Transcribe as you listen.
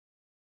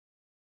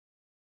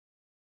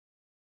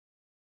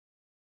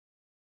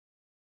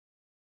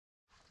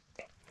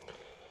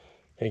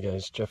Hey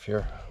guys, Jeff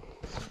here.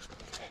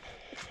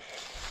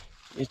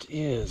 It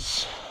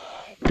is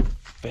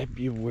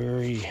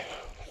February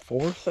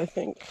 4th, I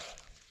think.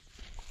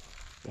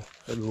 Yeah,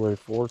 February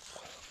 4th.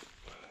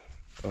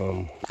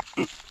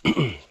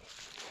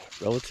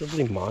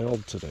 Relatively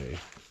mild today.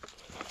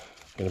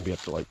 Gonna be up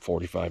to like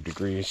 45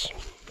 degrees.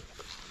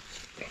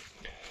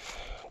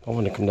 I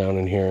want to come down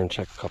in here and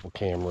check a couple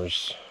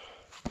cameras.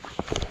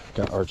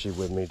 Got Archie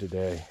with me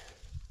today.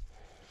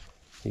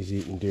 He's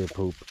eating deer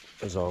poop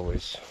as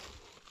always.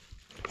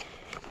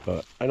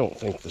 But I don't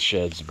think the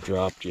sheds have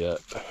dropped yet.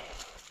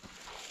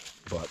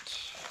 But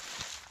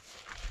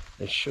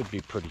they should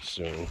be pretty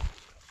soon.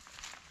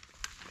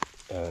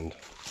 And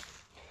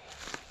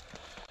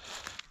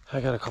I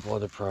got a couple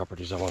other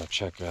properties I want to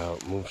check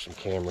out, move some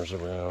cameras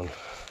around.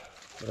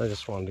 But I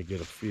just wanted to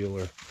get a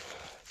feeler,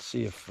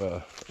 see if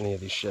any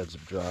of these sheds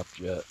have dropped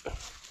yet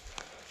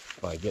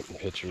by getting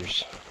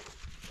pictures.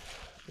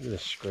 Look at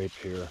this scrape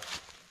here.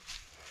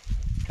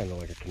 Kind of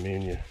like a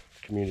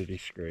community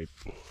scrape.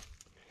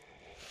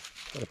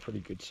 Got a pretty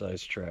good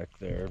sized track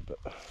there, but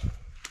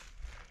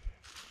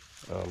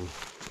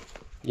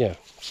yeah,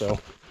 so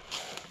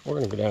we're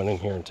gonna go down in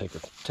here and take a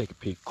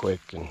peek quick,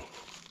 and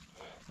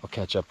I'll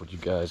catch up with you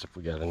guys if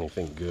we got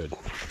anything good.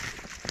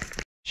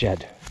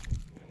 Shed.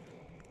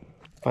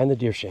 Find the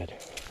deer shed.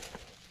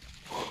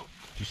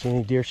 Did you see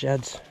any deer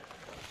sheds?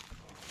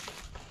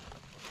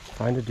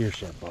 Find a deer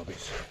shed,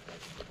 Bobbies.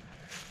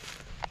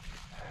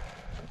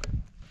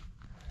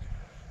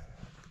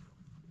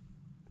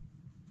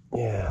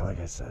 Yeah, like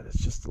I said,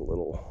 it's just a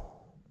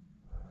little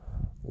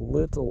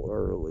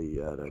early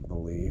yet, I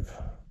believe.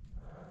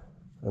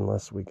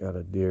 Unless we got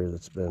a deer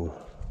that's been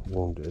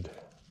wounded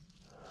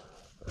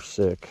or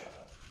sick,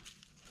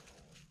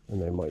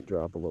 and they might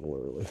drop a little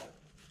early.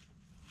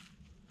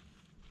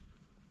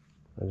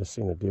 I just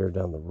seen a deer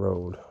down the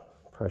road.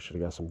 Probably should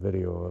have got some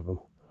video of him.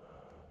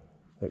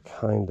 It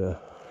kind of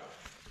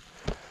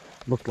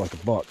looked like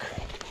a buck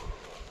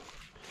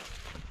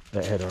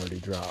that had already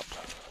dropped.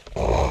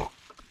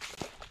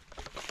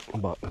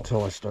 But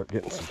until I start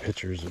getting some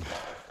pictures of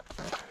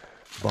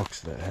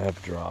bucks that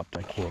have dropped,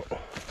 I can't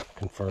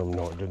confirm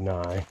nor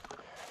deny.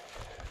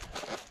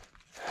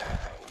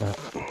 But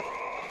let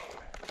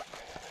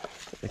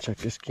me check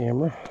this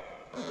camera.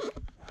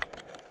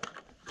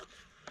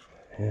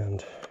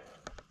 And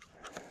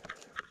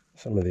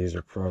some of these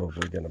are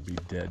probably going to be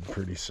dead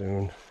pretty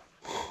soon,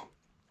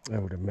 I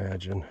would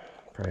imagine.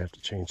 Probably have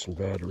to change some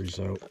batteries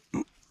out.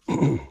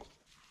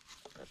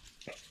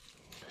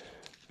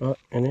 But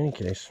in any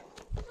case,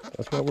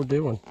 that's what we're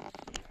doing.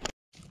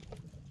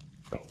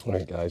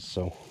 Alright guys,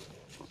 so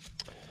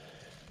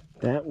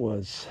that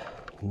was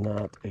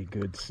not a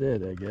good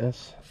sit, I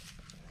guess.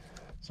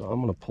 So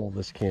I'm going to pull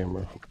this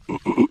camera.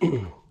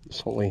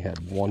 This only had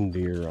one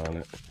deer on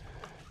it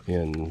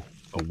in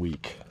a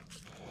week.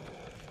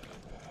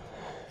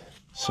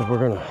 So we're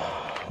gonna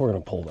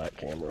pull that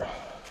camera.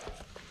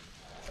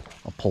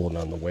 I'll pull it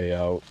on the way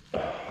out.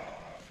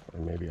 Or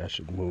maybe I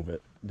should move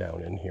it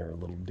down in here a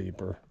little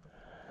deeper.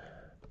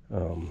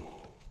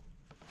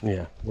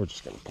 Yeah, we're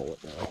just gonna pull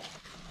it now.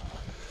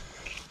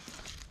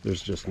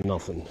 There's just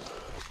nothing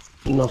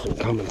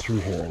coming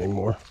through here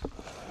anymore.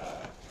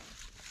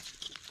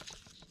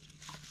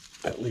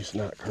 At least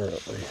not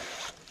currently.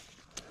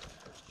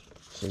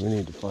 So we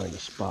need to find a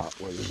spot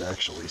where there's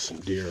actually some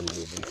deer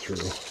moving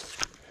through.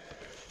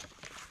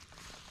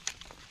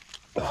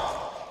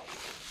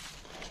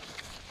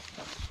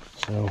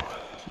 So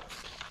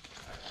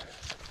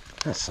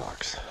that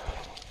sucks.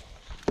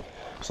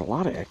 There's a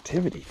lot of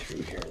activity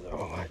through here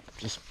though.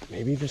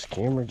 Maybe this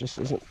camera just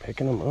isn't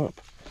picking them up.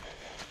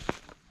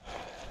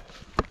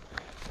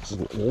 This is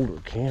an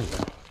older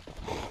camera.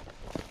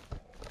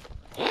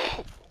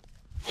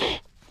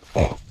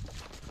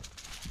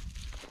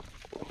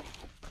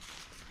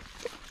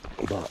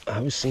 But I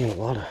was seeing a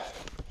lot of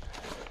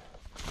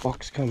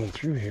bucks coming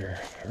through here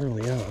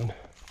early on.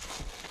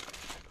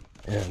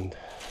 And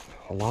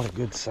a lot of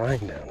good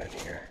sign down in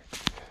here.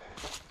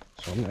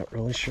 So I'm not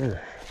really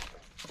sure.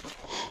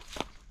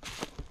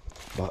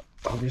 But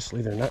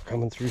obviously they're not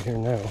coming through here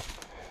now.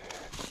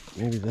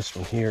 Maybe this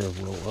one here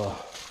will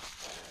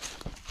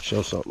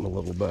show something a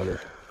little better.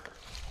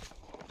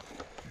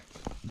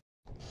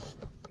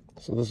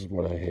 So this is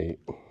what I hate.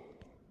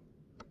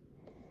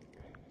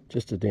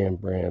 Just a damn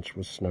branch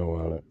with snow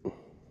on it.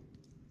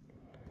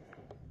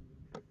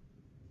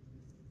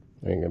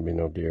 There ain't gonna be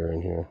no deer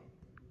in here.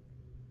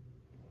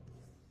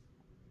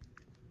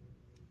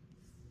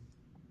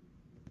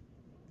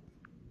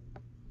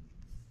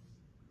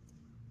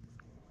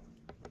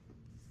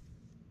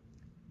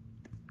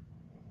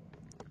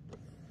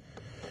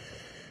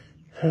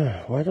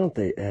 Why don't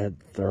they add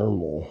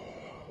thermal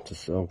to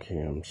cell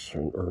cams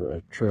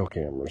or trail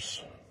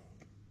cameras?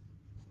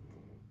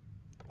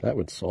 That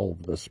would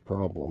solve this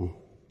problem.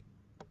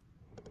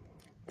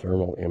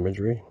 Thermal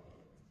imagery.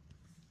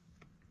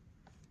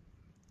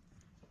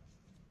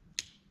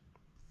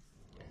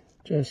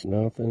 Just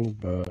nothing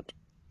but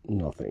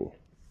nothing.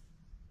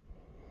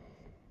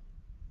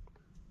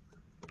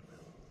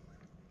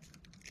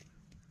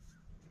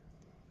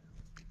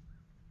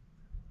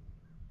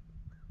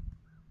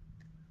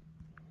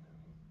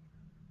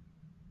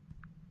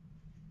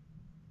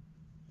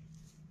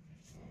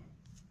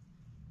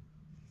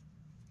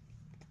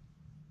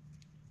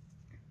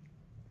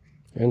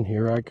 And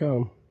here I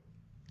come.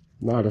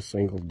 Not a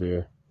single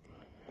deer.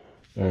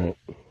 Alright,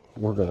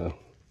 we're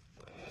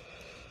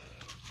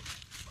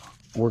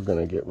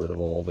gonna get rid of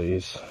all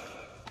these.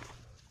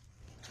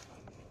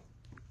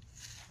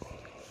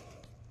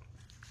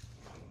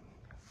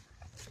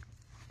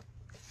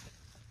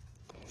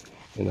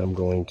 And I'm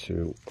going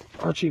to,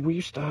 Archie, will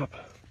you stop?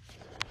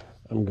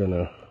 I'm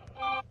gonna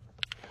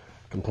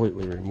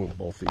completely remove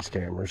both these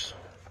cameras.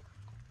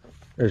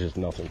 There's just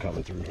nothing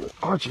coming through here.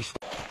 Archie,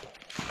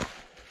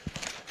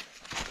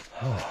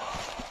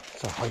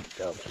 it's a hike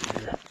down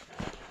through here.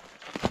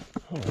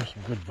 Oh, there's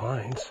some good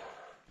vines.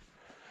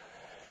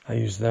 I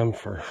use them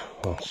for,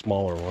 well,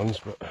 smaller ones,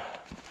 but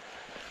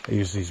I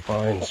use these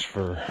vines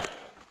for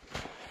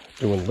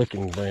doing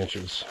licking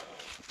branches.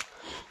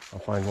 I'll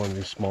find one of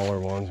these smaller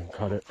ones and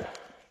cut it.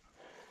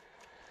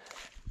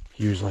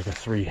 Use like a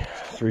three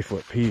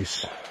foot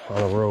piece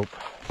on a rope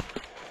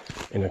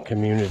in a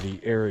community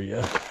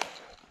area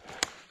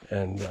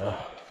and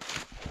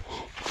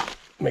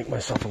make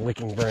myself a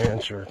licking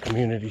branch or a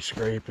community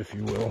scrape, if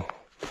you will.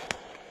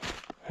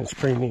 It's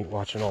pretty neat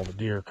watching all the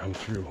deer come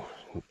through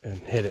and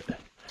hit it.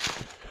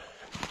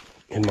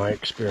 In my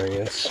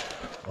experience,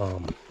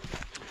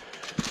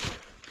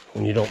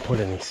 when you don't put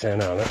any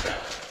scent on it,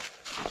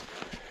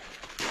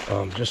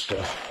 just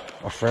a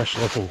fresh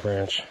looking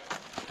branch.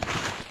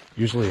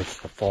 Usually it's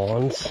the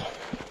fawns.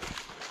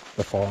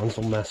 The fawns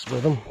will mess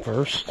with them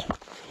first.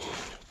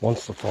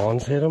 Once the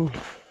fawns hit them,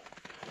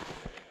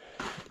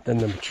 then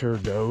the mature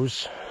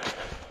does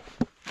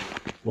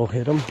will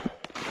hit them.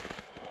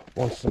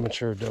 Once the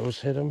mature does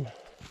hit them,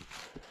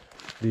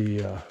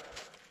 the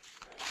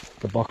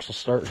bucks will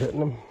start hitting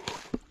them.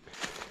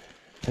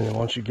 And then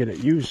once you get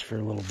it used for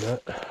a little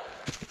bit,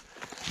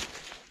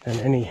 then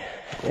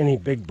any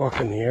big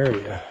buck in the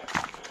area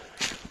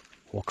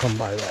will come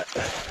by that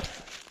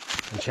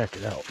and check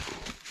it out.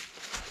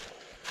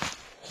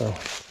 So,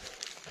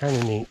 kind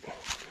of neat.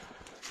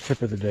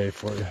 Tip of the day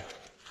for you.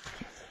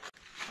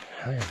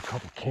 I have a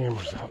couple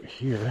cameras out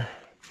here.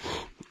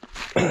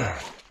 I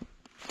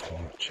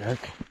want to check.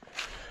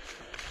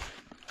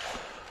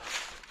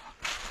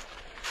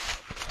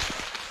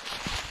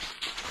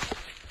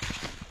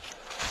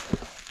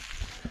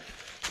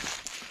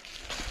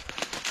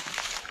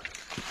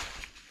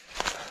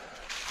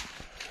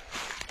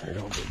 Right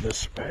over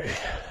this way.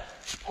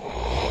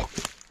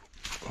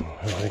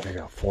 I think I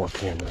got 4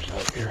 cameras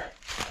out here.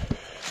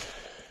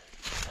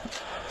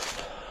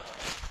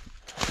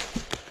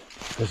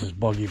 This is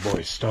Buggy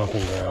Boy's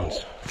stomping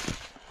grounds.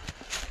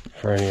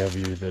 For any of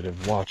you that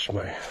have watched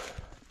my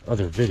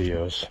other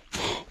videos,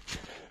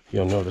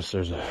 you'll notice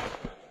there's a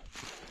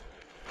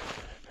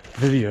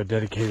video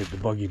dedicated to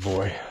Buggy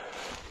Boy,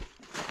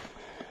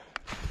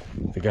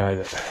 the guy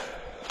that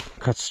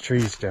cuts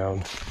trees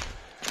down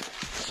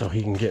so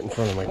he can get in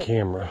front of my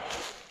camera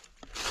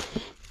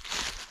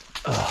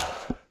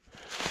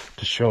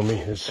to show me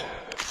his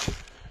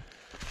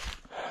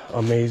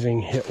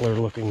amazing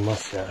Hitler-looking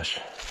mustache.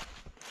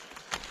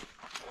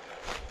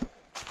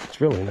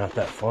 It's really not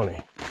that funny.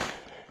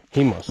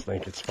 He must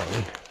think it's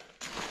funny.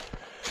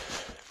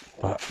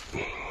 But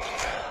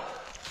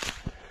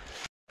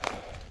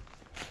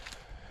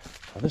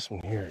well, this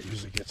one here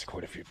usually gets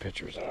quite a few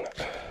pictures on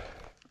it.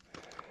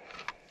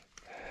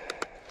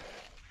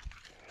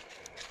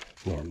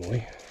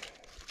 Normally.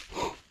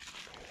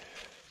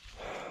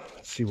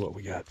 Let's see what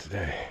we got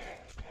today.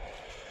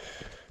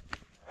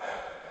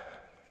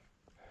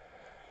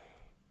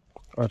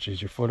 Archie,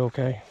 is your foot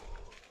okay?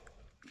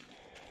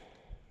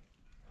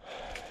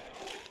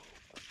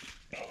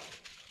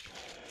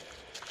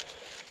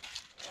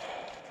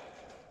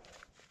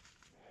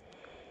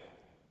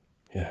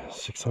 Yeah,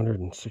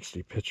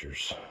 660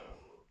 pictures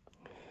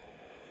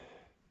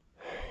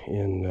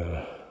in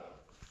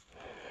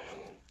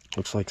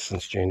looks like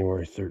since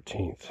January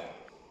 13th.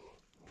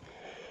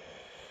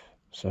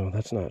 So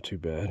that's not too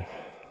bad.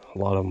 A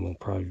lot of them will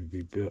probably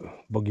be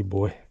Buggy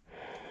Boy,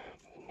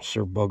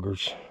 Sir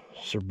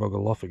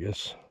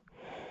Bugalophagus.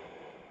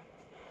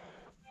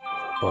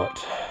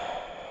 But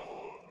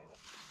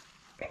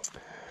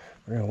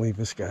we're gonna leave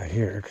this guy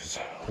here because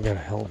we got a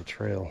hell of a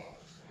trail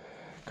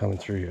coming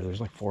through here.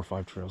 There's like 4 or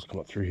 5 trails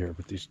coming through here,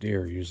 but these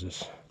deer use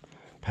this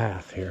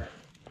path here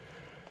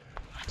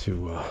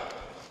to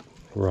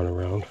run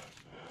around,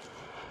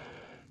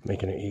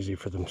 making it easy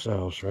for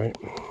themselves, right?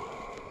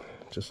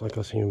 Just like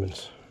us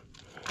humans.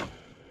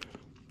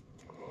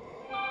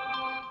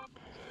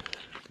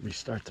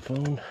 Restart the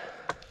phone,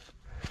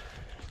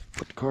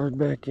 put the card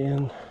back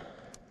in,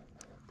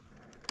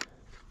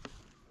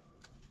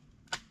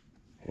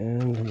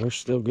 and we're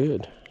still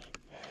good.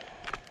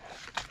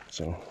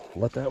 So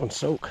let that one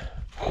soak.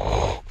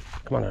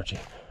 Come on, Archie.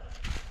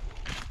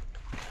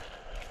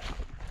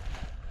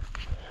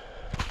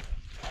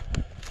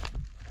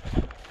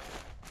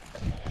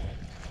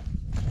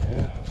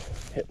 Yeah,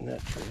 hitting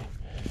that tree.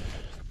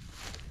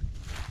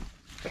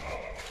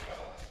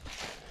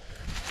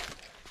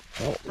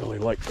 I don't really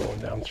like going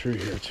down through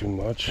here too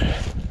much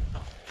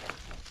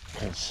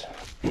because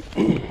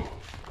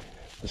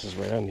this is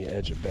right on the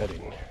edge of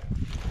bedding.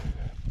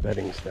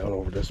 bedding's down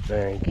over this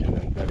bank, and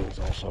then bedding's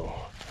also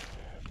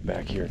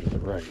back here to the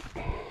right.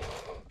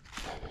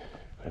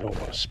 I don't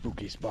want to spook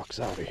these bucks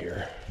out of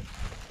here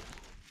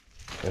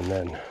and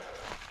then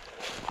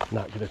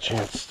not get a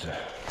chance to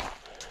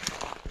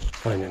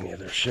find any of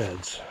their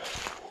sheds.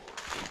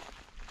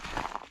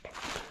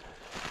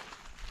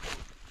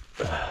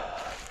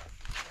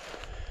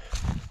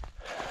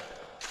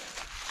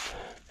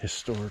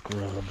 Historic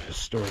rub,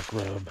 historic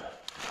rub.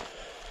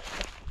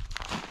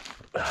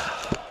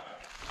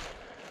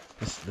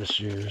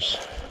 This year's.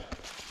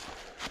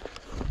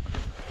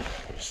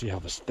 You see how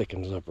this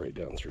thickens up right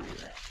down through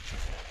here.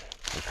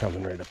 They're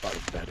coming right up out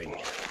of bedding.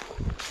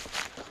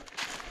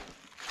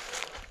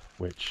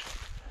 Which,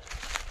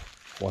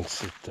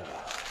 once it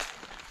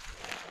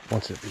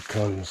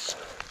becomes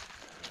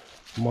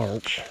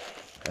March,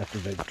 after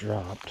they've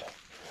dropped,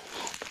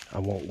 I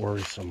won't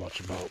worry so much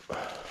about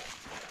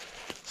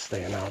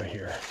staying out of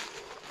here.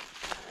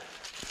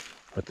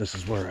 But this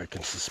is where I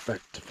can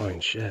suspect to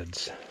find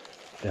sheds,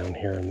 down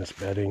here in this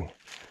bedding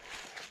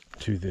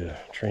to the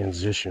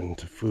transition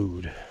to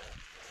food,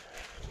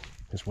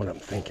 is what I'm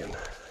thinking,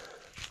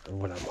 or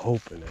what I'm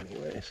hoping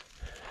anyways.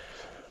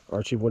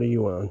 Archie, what are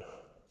you on?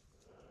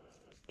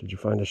 Did you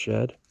find a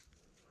shed?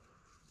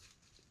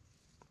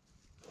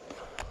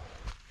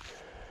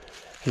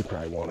 He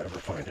probably won't ever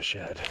find a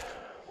shed.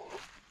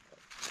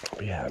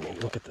 But yeah, I mean,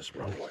 look at this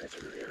runway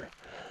through here.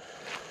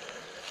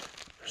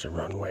 There's a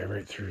runway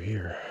right through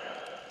here.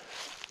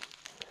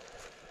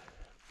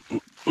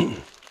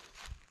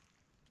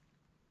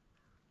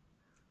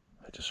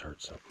 I just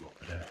heard something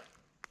over there.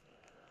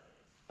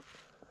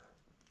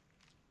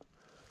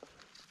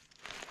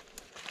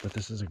 But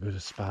this is as good a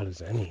spot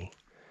as any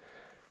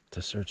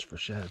to search for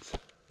sheds.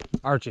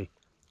 Archie.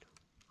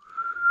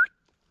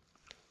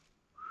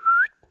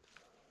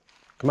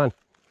 Come on.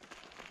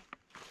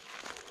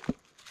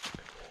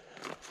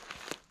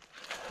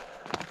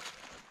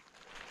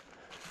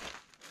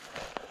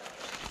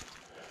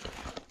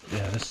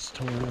 Yeah, this is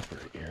torn up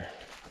right here.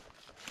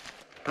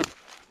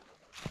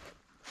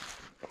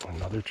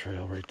 Another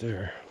trail right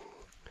there.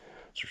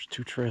 So there's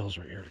two trails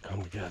right here to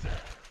come together.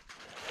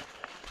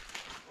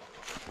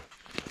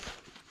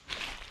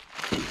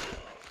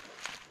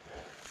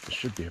 This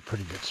should be a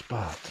pretty good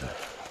spot to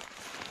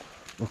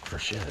look for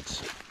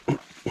sheds.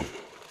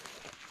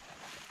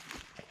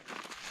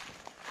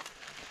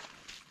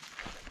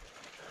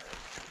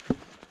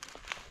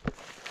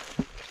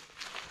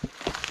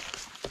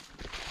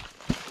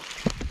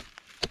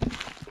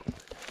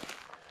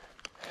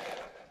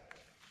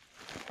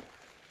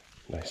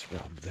 Nice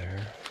rub there.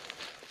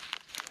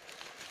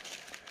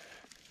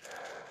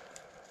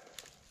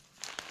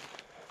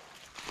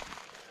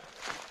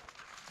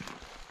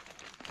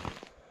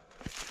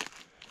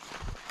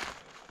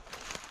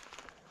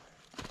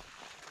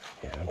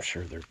 Yeah, I'm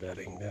sure they're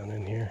bedding down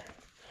in here.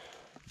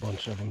 A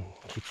bunch of them,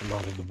 keep them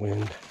out of the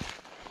wind.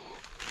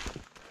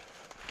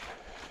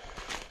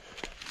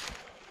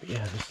 But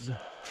yeah, this is a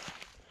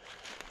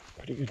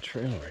pretty good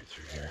trail right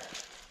through here.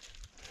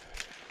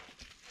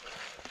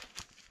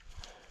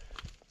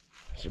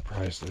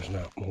 Surprised there's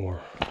not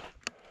more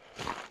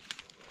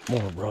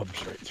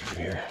rubs right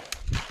through here.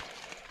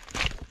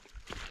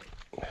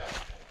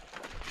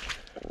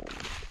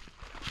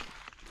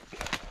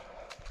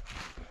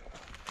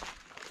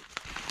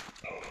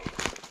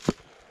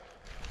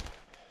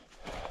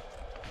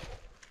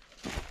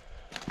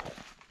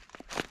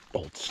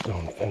 Old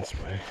stone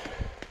fenceway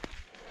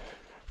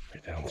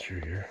right down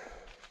through here.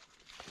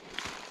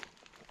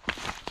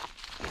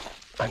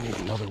 I need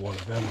another one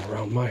of them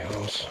around my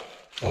house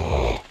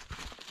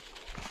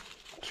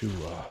to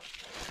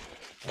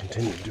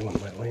continue doing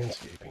my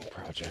landscaping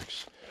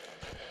projects.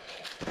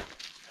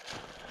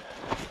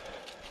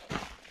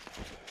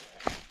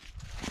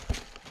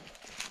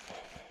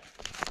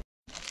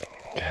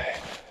 Okay,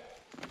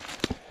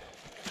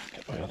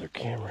 got my other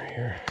camera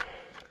here.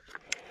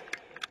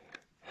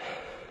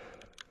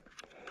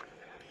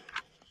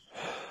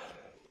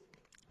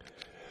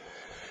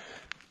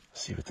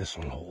 See what this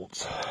one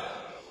holds.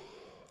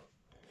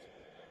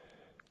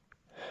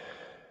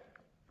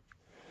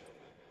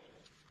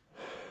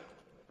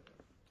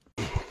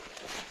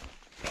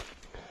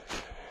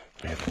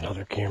 I have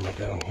another camera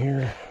down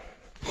here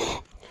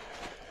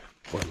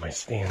where my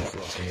stand's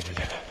located.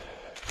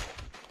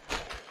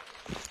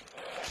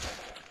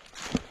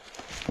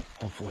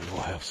 Hopefully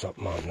we'll have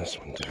something on this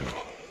one too.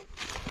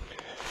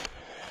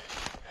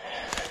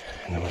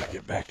 And then when I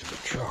get back to the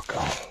truck,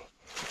 I'll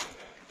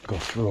go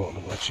through them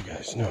and let you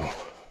guys know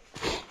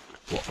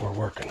what we're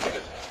working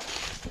with.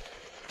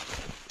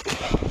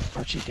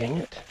 Archie, dang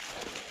it.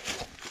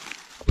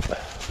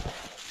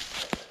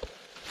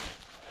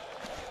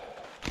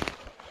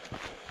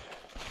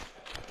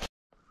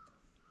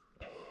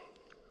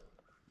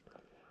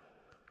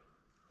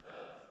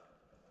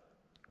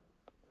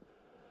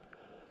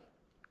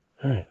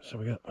 Alright, so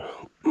we got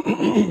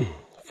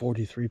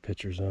 43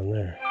 pictures on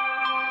there.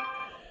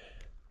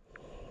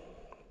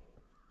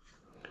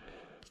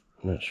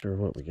 I'm not sure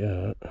what we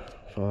got.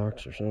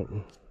 Fox or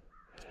something.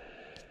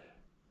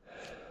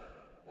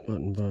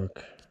 button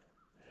buck.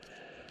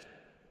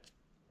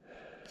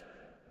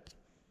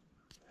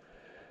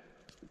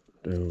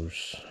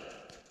 Those.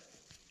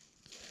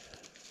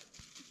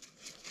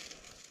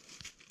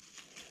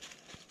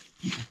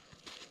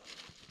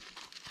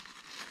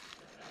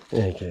 In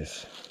any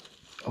case,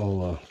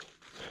 I'll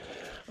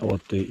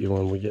update you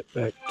when we get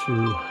back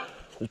to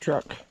the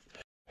truck.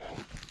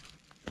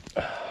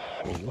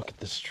 I mean, look at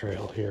this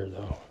trail here,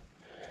 though.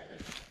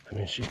 I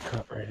mean, she's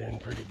cut right in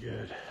pretty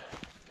good.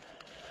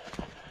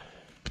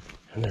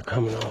 And they're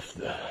coming off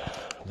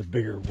the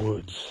bigger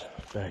woods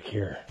back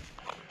here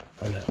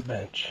on that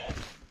bench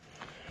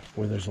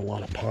where there's a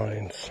lot of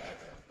pines.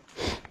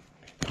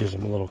 Gives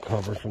them a little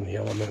cover from the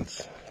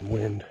elements,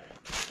 wind,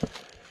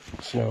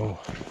 snow,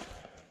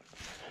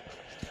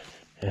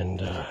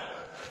 and I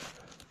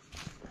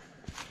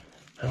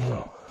don't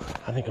know.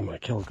 I think I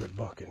might kill a good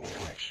buck in here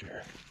next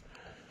year.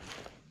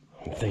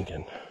 I'm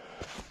thinking.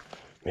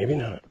 Maybe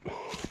not.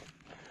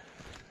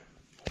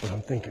 But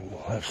I'm thinking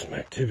we'll have some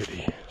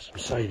activity, some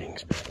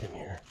sightings back in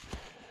here.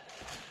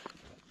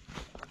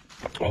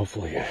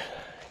 Hopefully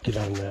get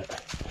on that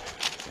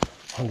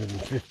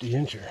 150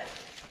 incher.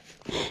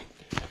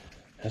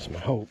 That's my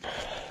hope.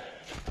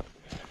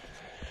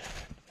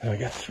 Now I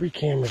got 3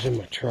 cameras in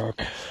my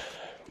truck.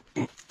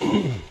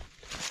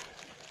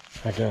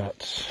 I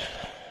got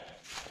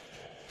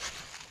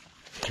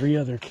 3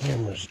 other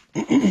cameras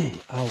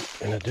out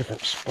in a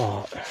different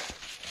spot.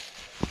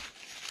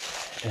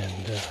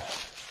 And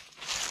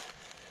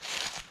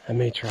I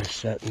may try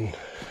setting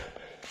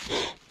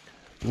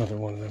another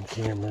one of them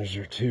cameras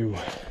or 2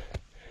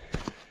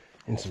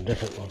 in some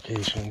different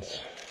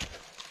locations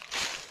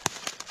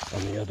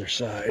on the other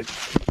side.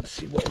 Let's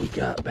see what we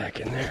got back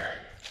in there.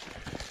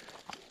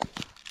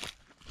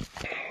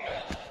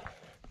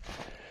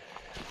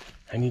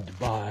 I need to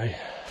buy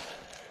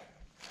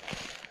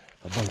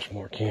a bunch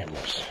more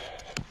cameras.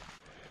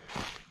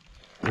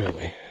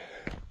 Really.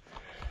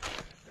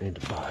 I need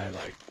to buy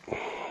like,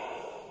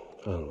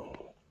 I don't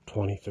know,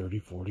 20, 30,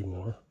 40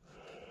 more.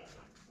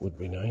 Would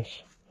be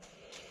nice.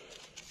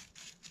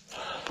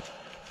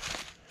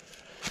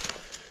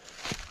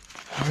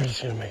 We're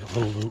just gonna make a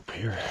little loop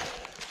here.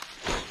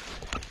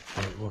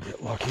 Maybe we'll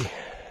get lucky.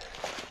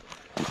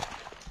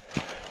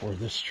 Where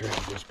this trail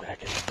goes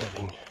back into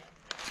bedding.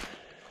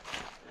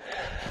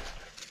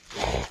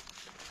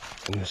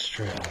 And this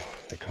trail,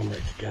 they come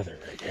right together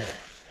right here.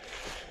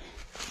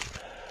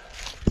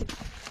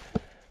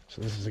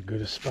 So this is as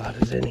good a spot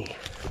as any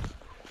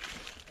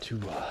to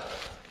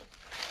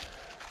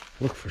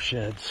look for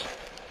sheds,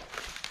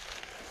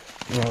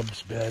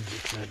 rubs, beds,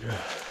 etc.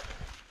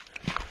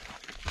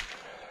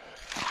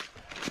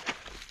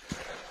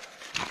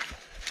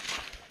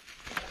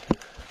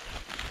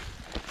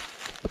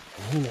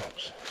 Who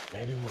knows?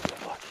 Maybe we'll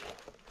get lucky.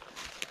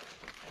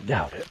 I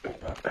doubt it,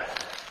 but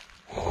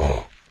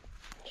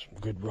some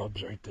good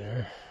rubs right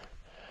there.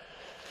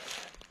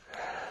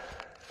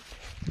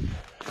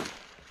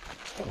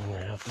 Going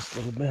right off this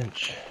little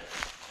bench.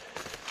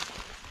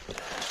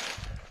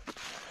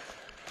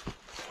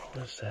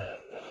 What is that?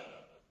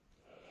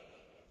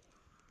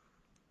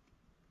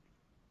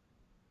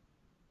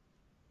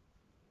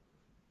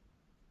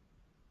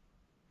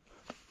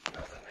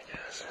 Nothing, I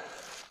guess.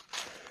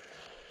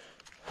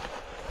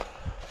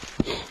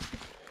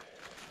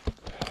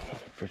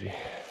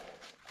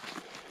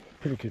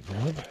 Pretty good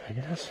rub, I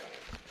guess.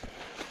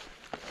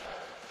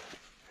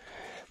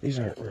 These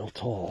aren't real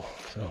tall,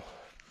 so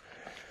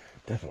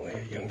definitely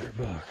a younger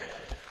buck.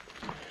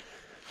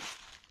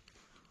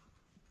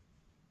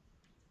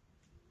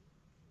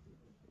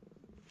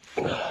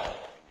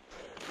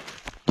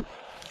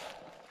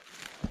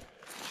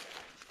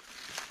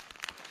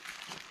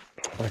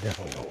 I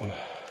definitely don't want to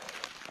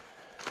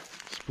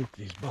spook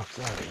these bucks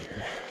out of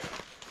here.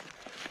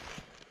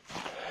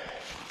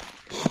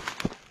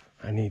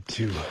 I need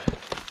to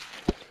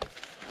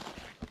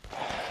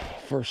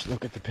first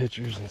look at the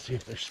pictures and see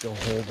if they're still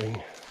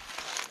holding,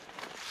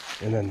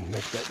 and then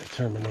make that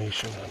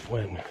determination on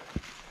when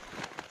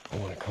I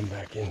want to come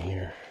back in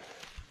here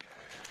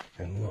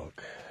and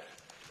look.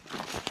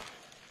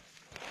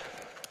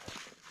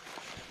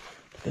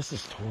 But this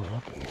is tore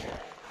up in here.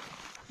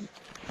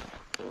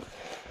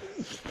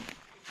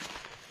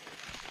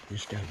 You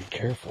just gotta be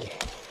careful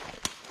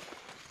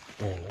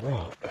during the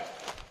rot.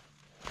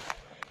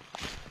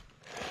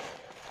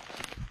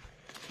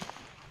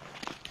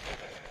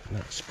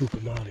 Not spook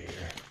them out of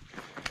here.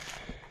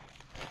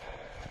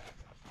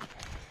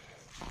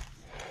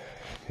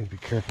 You be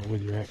careful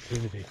with your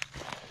activity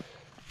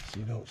so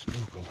you don't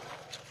spook them.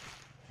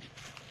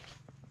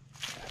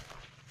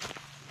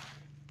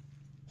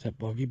 Is that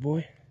Buggy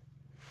Boy?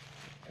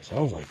 It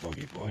sounds like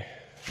Buggy Boy.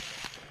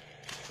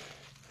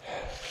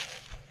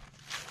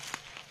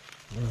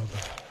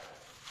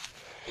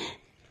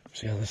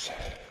 See how this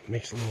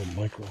makes a little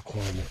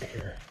microclimate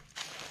here.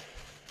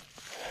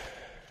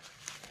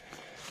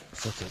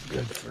 Sets up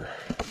good for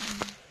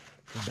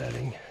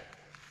bedding.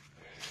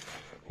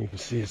 You can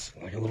see it's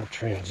like a little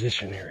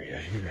transition area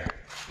here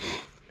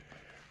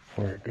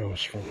where it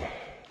goes from the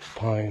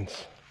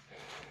pines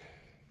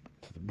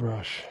to the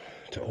brush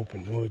to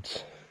open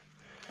woods.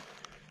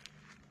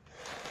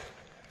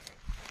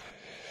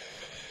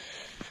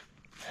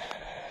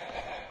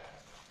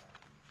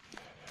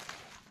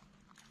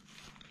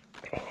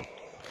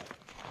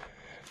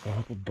 Now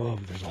up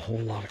above, there's a whole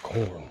lot of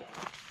corn.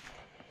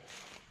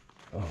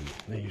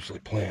 They usually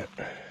plant.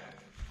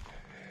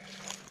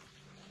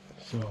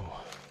 So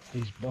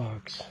these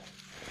bucks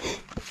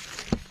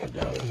are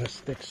down in this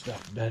thick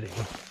stuff bedding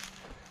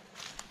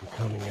and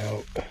coming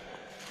out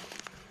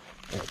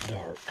at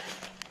dark.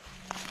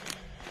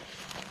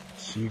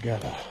 So you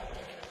gotta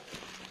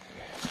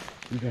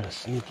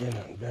sneak in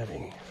on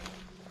bedding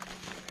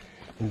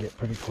and get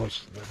pretty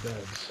close to their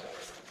beds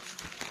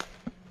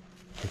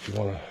if you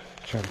want to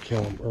try to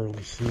kill them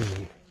early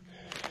season.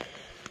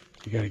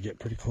 You got to get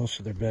pretty close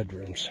to their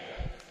bedrooms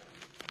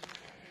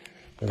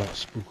without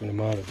spooking them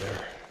out of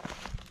there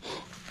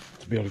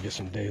to be able to get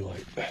some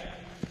daylight.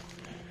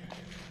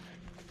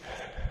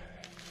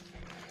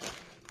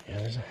 Yeah,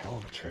 there's a hell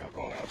of a trail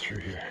going out through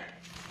here.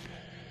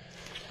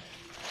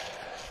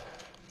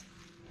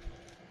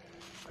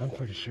 I'm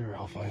pretty sure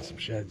I'll find some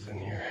sheds in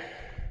here.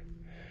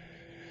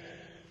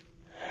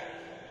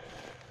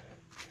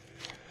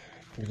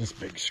 Look at this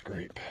big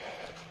scrape.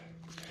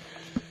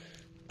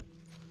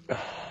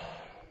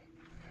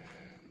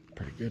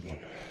 Pretty good one.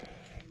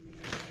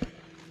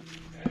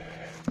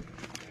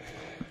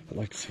 I'd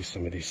like to see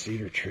some of these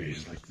cedar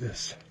trees like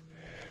this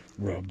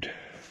rubbed.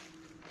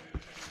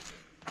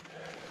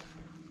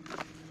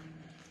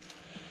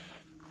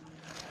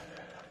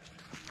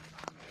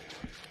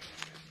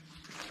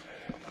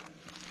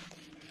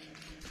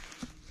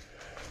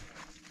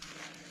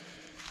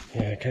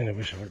 Yeah, I kind of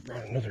wish I would have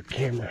brought another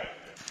camera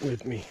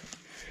with me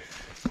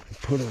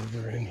and put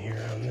over in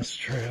here on this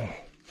trail.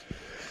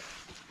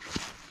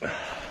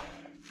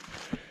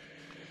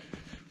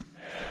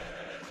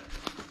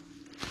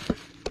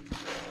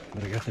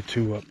 But I got the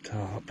two up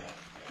top.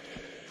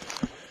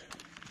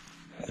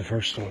 The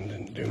first one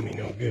didn't do me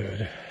no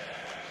good.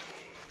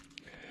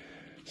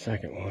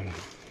 Second one,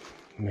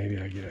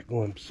 maybe I get a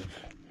glimpse of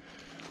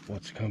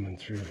what's coming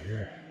through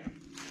here.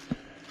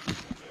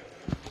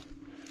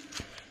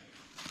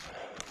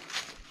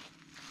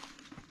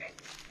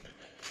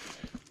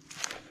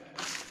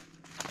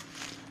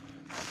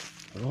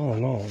 But all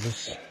in all,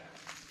 this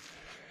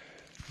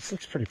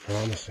looks pretty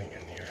promising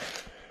in here.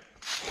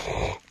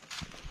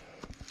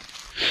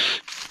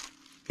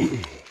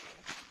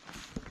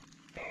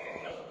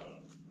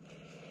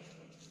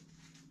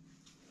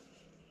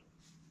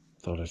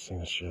 Thought I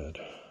seen a shed,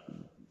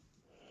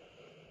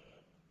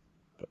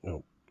 but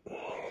nope.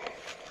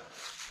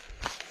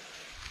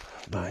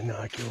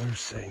 Binoculars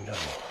say no.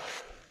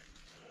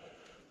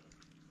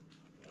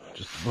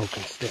 Just a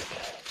broken stick.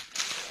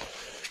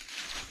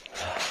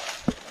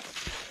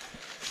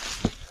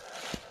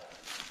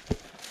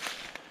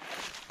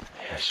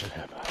 Yeah, I should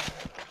have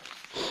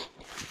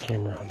a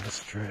camera on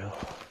this trail.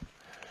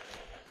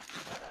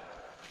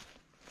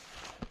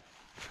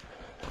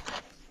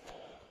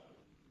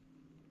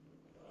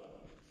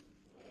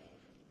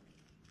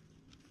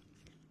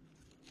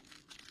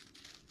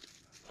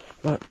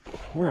 But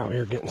we're out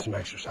here getting some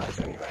exercise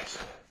anyways.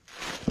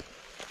 I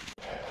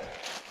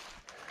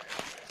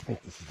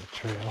think this is a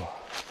trail.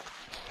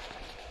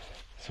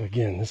 So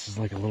again, this is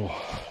like a little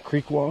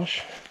creek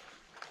wash.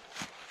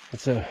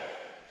 It's a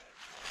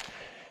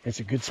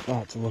good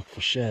spot to look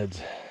for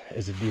sheds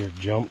as a deer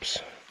jumps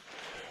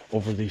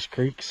over these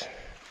creeks.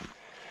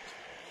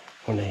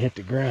 When they hit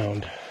the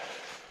ground,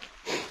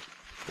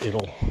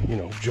 it'll,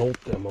 jolt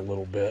them a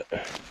little bit.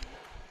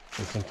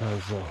 And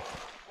sometimes they'll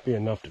be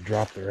enough to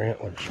drop their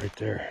antlers right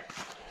there.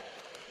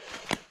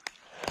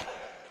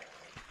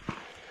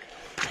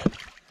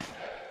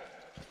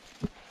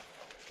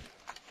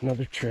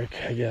 Another trick,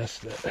 I guess,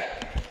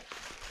 that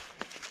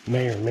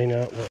may or may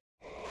not work.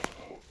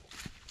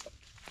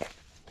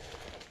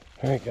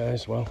 Alright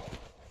guys, well,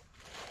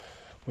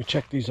 we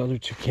checked these other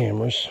two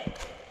cameras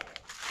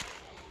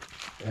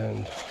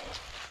and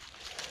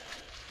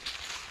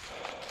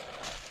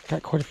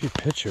got quite a few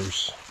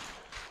pictures.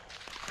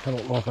 I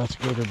don't know if that's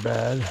good or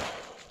bad.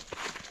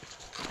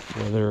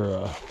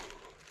 Whether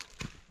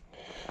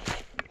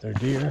they're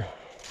deer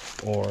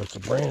or it's a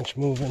branch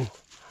moving.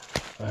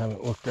 I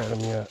haven't looked at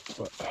them yet,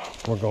 but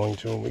we're going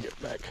to when we get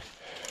back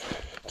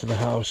to the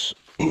house.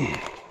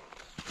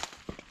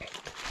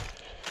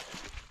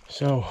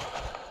 So,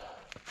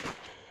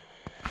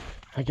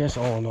 I guess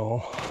all in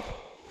all,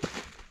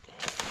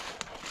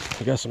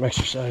 I got some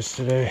exercise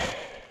today.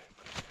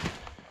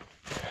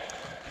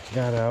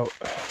 Got out,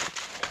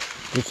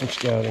 did some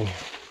scouting.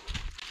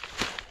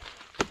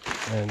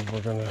 And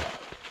we're gonna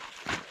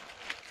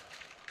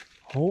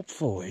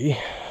hopefully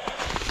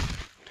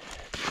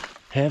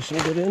have some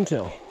good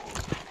intel.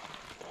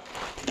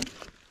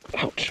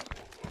 Ouch.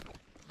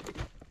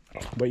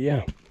 But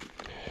yeah,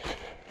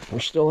 we're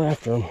still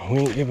after them. We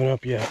ain't giving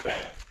up yet.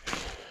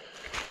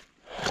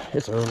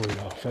 It's early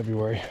though,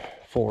 February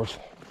 4th.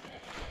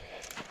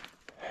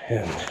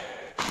 And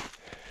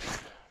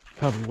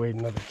probably wait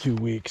another 2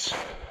 weeks.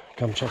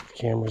 Come check the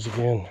cameras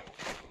again.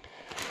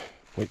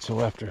 wait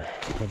till after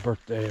my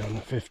birthday on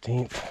the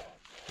 15th,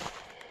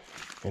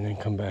 and then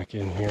come back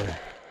in here,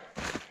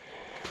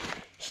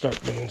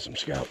 start doing some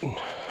scouting,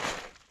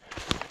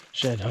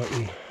 shed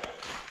hunting,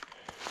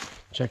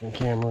 checking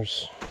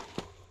cameras.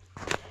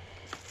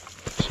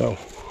 So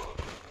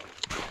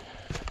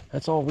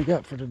that's all we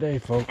got for today,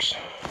 folks.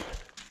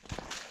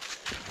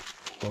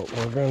 But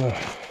we're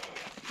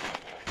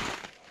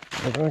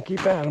gonna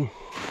keep at them.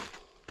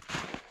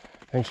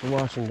 Thanks for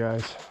watching,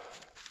 guys.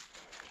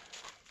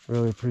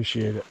 Really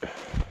appreciate it.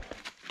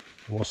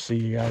 We'll see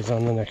you guys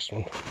on the next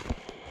one.